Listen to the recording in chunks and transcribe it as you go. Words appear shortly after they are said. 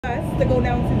To go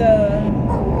down to the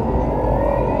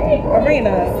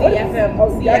arena. CFM.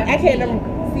 Oh, I can't remember.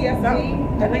 CFD.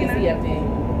 I think it's CFD.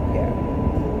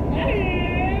 Yeah.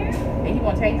 And he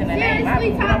gonna change the name. My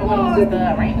was the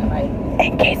arena. Like,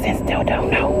 in case they still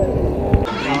don't know.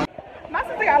 My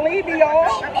sister got leave me, y'all.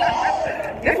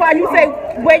 That's why you say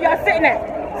where y'all sitting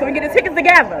at, so we get the tickets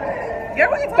together.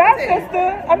 Girl, what you talking about,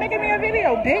 sister? I'm making me a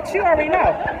video, bitch. You already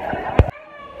know.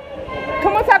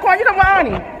 Come on, Taquan. You come with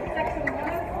Ani.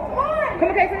 Come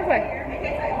on, Casey, this way.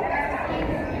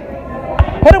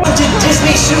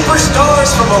 Disney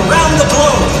superstars from around the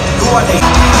globe. Who are they?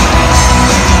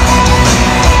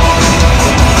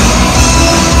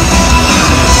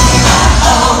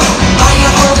 Are you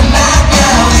holding back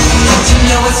now? Don't you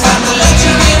know it's time to let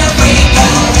you in a freak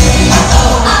out?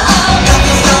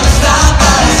 Nothing's gonna stop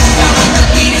us. Now when the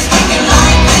beat is kicking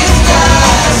like this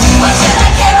does. Why should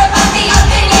I care about the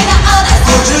opinion of others?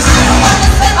 I don't wanna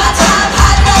spend my time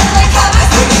hiding under the covers.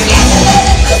 Scared to let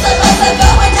it loose, supposed to go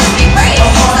and just be free.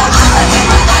 So I'ma get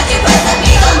my occupants and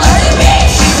be the most to be.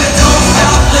 She said don't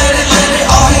stop, let it,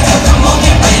 all hands up, come on,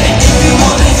 get ready. If you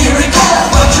wanna hear it go,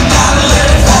 but you gotta let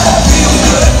it flow. Feel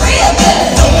good, real good.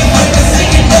 Don't be afraid to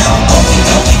sing it now. Okie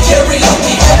dokie,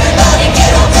 karaoke, everybody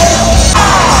get on down.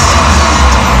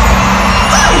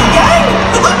 Hi, gang!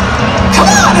 Come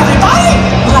on, everybody,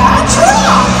 let's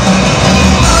rock!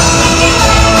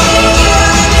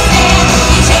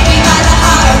 You take me by the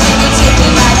heart and you take me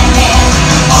by the hand.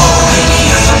 Oh, baby,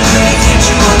 you're so pretty, can't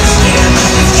you understand?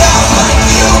 It's guys like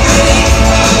you, baby.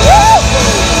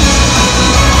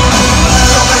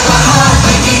 Don't break my heart,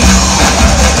 baby.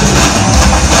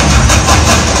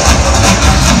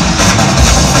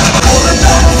 Hold it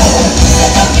back, oh. So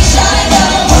don't be shy, no.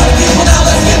 Party people, now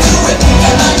let's get to it.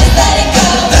 Come on, just let it go.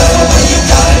 That's the way you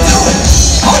gotta do it.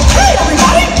 Okay,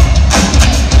 everybody,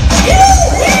 here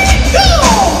we go.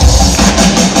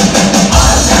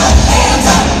 Arms out, hands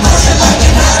up, push it like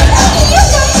you got it out. You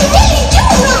guys really do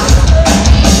rock.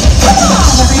 Come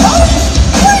on, everybody,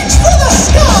 reach for the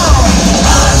sky.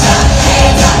 Arms up,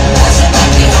 hands up, push it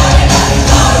like you had it up.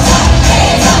 Arms up,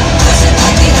 hands up, push it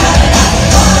like you had it up.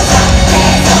 Arms up,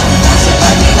 hands up, push it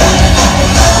like you had it up.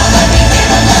 Let me feel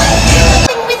the light.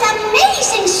 With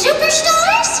amazing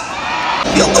superstars.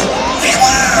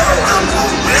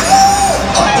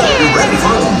 You ready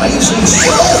for an amazing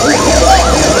show?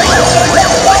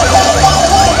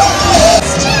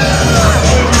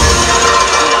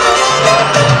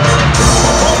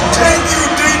 Thank you,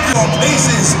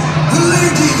 amazing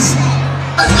ladies.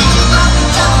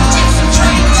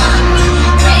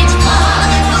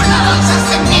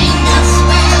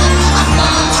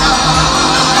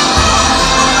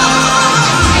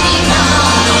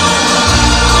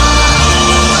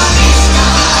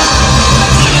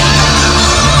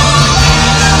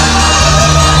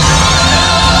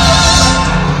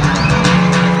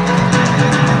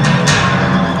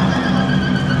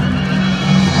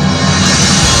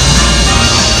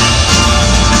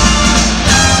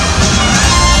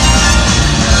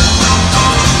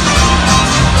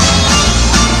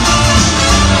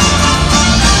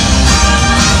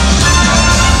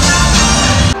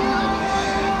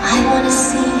 I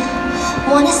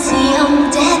wanna see them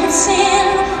dancing,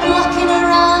 walking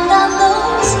around on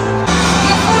those.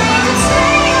 If we could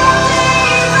stay all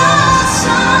day in the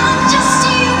sun, just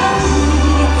you and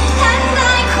me, and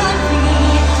I could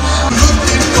be.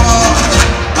 Looking for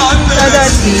under the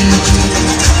sea,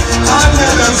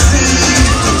 under the sea.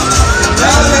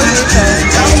 Down in the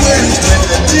tank, down where he spent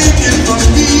the ticket for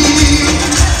me.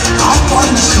 Up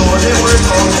on the shore, they work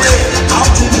all day.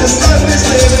 Out in the sun, they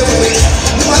sail away.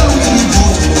 While we go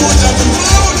down the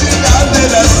road, under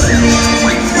the sea.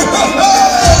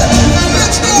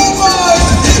 Let's go,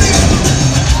 boys! Hit it!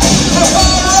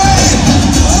 All right!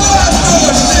 Let's go,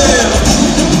 Michelle!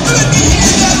 Let me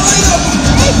hear that rhythm!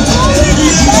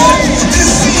 Yeah, this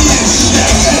sea is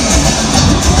shaking!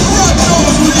 Rock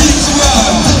those with each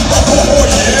one! Oh,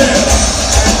 yeah!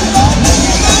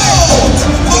 Now,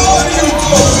 all you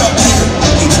folks up here,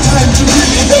 it's time to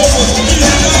really help us get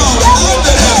down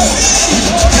under the sea!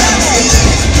 That's it!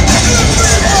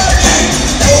 Everybody!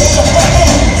 Oh,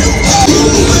 you are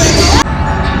moving!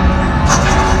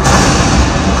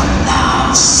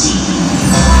 Now, see.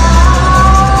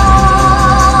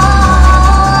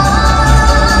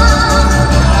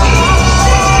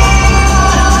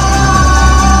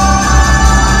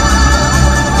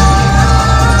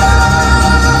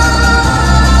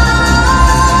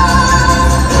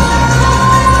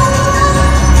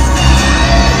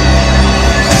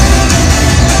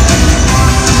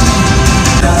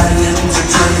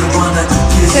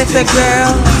 It's a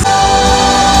girl.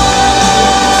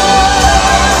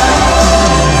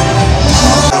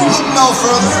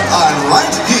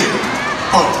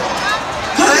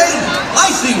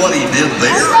 did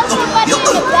there.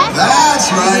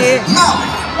 That's right. Maui,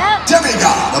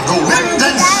 demigod of the wind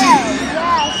and sea.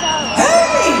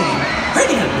 Hey!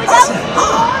 Pretty impressive,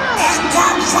 huh?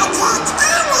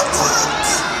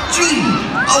 Gee,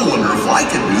 I wonder if I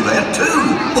could do that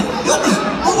too.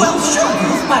 Well, sure,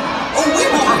 Ruth, but we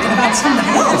were talking about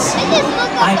somebody else.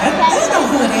 I bet they know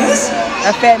who it is.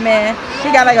 A fat man.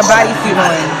 He got like a bodysuit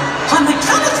on. On the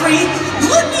count of three,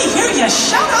 let me hear you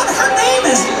shout out her name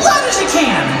as loud as you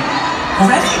can.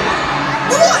 Ready?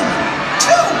 1, 2,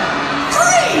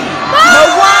 3.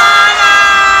 Moana!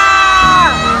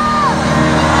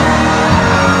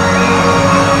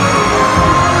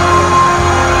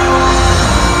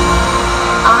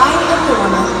 I am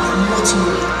Moana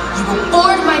Motunui. You will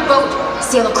board my boat,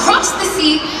 sail across the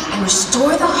sea, and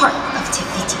restore the heart of Te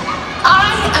Fiti.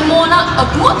 I am Moana of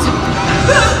Motu.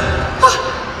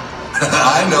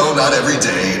 I know, not every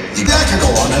day. I can go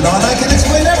on and on. I can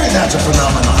explain every natural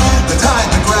phenomenon. The tide,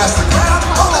 the grass, the ground.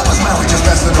 Oh, that was Maui just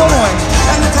messing around.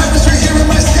 And the tapestry here in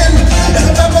my skin is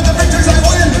a map of the victories I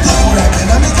win. Look where I've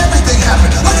been. I make everything happen.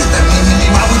 Look at that me,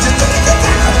 Maui just taking it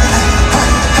down.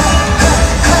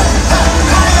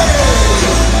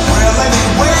 Well,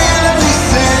 anyway, let me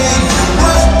say,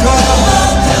 welcome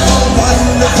to the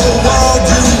wonderful world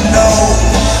you know.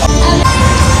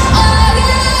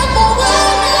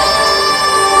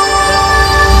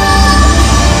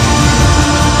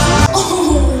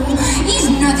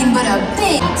 But a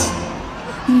bit.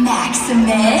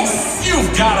 Maximus?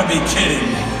 You've got to be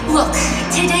kidding. Look,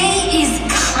 today is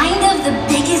kind of the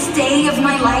biggest day of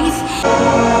my life.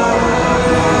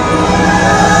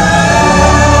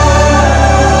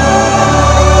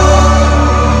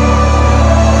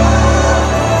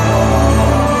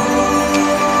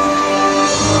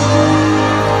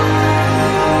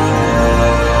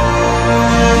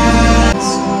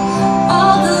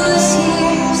 All those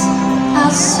years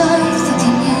outside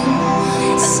looking in,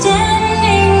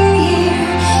 standing here,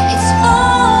 it's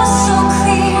all so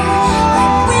clear,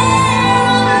 like where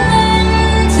I'm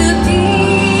meant to be.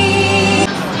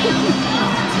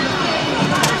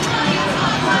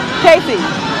 Casey,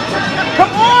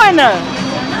 come on!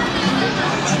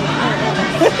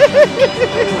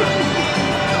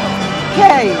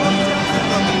 Okay.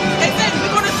 They said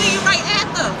we're gonna see you right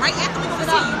after. Right after we're gonna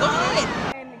see you. Go ahead.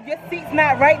 And your seat's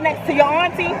not right next to your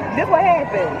auntie. This what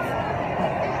happens.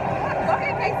 Go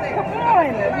ahead, Casey. Come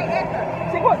on. Right after.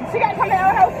 She gotta come to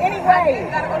our house anyway. You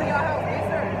gotta go to your house. Yes,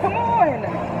 sir. Come on.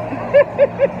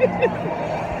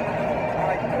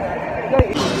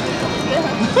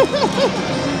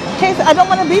 Casey, I don't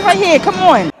want to be right here. Come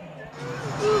on.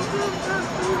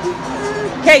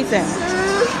 Casey.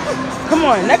 Come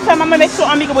on. Next time I'm gonna make sure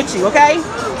I'm meeting with you, okay?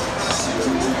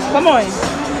 Come on.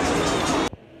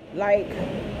 Like,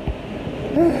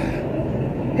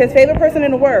 his favorite person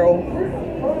in the world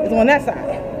is on that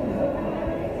side.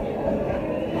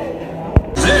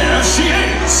 There she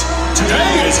is.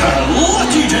 Today is her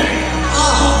lucky day.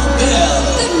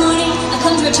 Good morning. I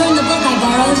come to return the book I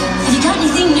borrowed. Have you got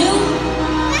anything new?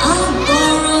 I'll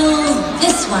borrow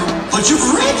this one. But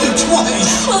you've read it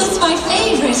twice. Well, it's my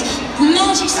favorite.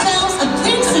 Magic Spells, A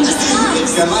Prince in Disguise.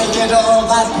 If you like it all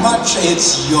that much,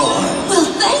 it's yours. Well,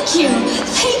 thank you.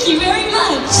 Thank you very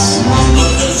much.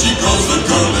 Look as she goes, the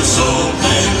girl is so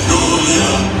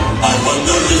peculiar. I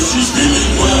wonder if she's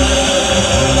feeling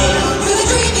well. With a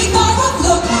dreamy borrowed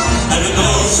look, And a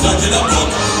note stuck in a book.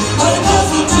 but a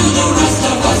puzzle to the rest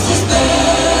of us is there.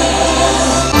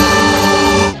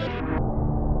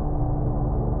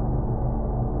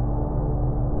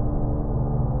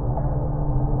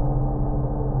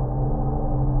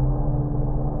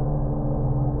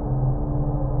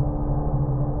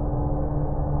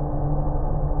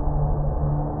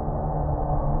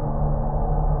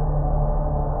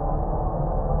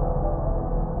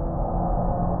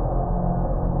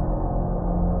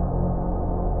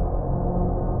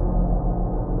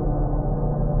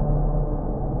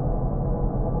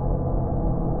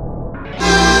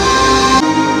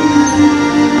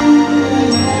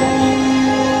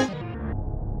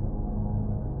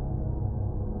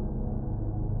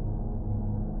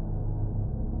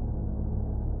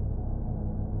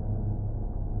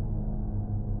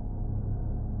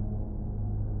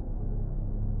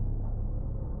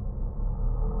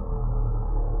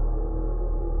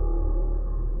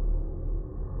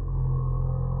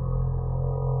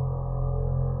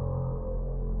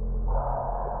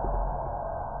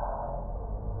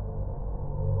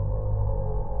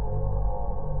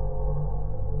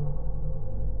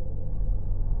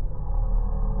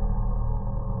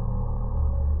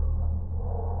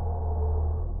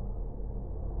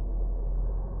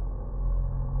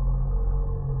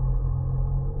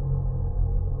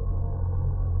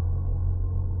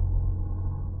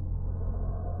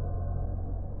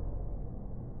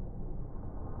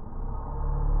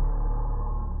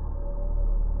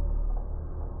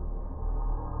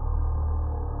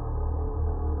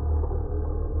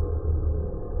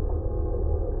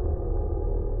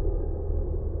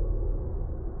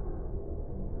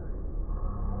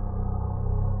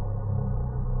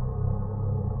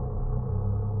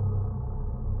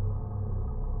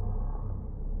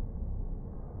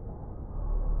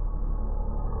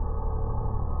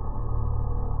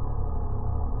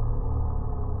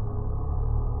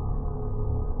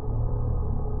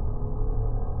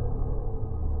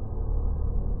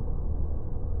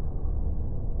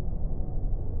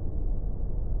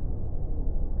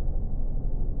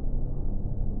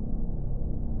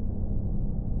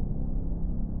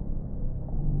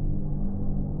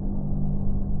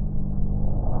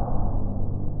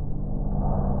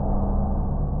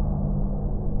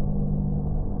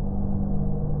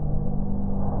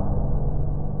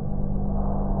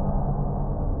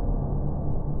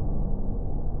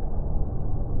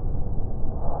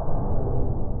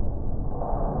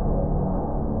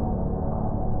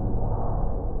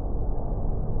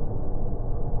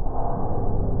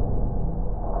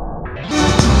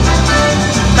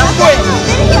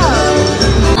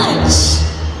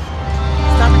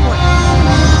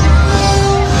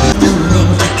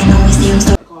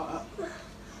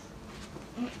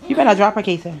 better not drop her,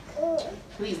 Casey.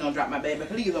 Please don't drop my baby.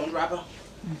 Please don't drop her.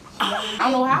 I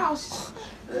don't know how.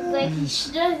 Like he's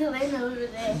struggling over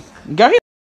there. Girl, he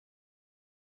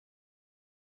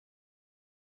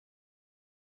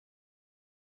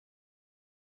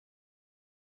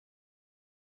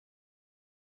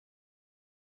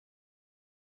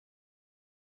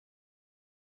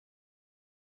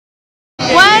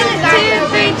One, two,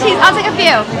 three, cheese. I'll take a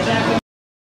few.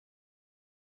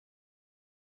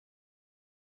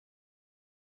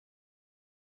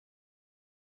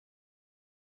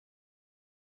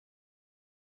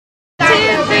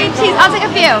 Two, three, cheese. I'll take a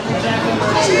few.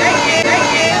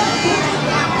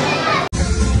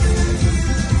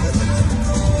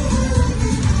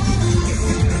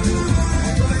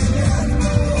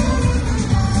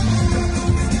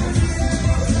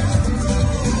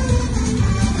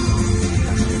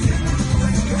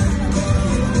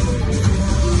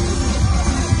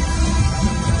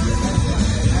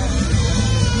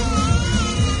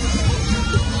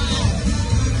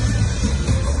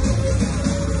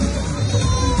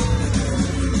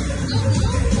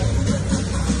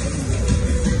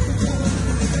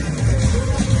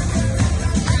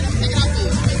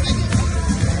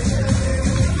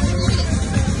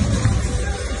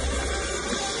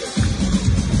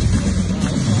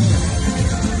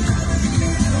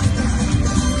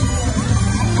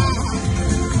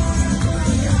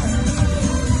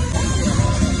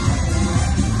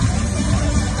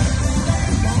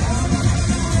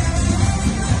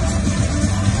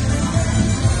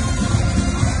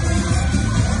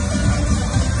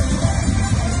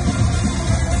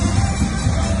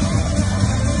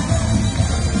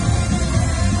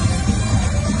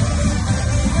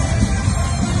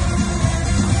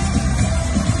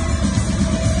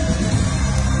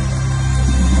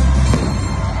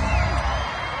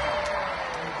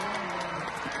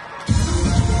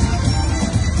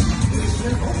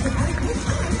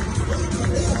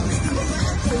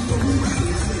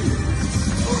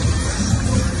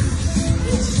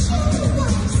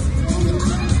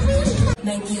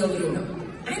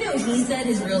 I know he said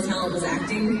his real talent was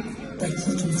acting, but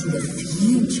he can see the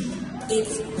future.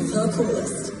 It's the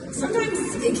coolest.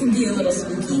 Sometimes it can be a little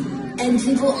spooky, and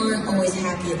people aren't always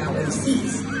happy about what he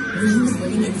sees. When he was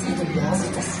living inside the walls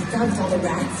of Casita with all the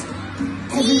rats,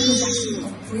 everyone was actually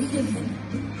afraid of him.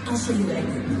 I'll show you what I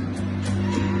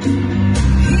mean.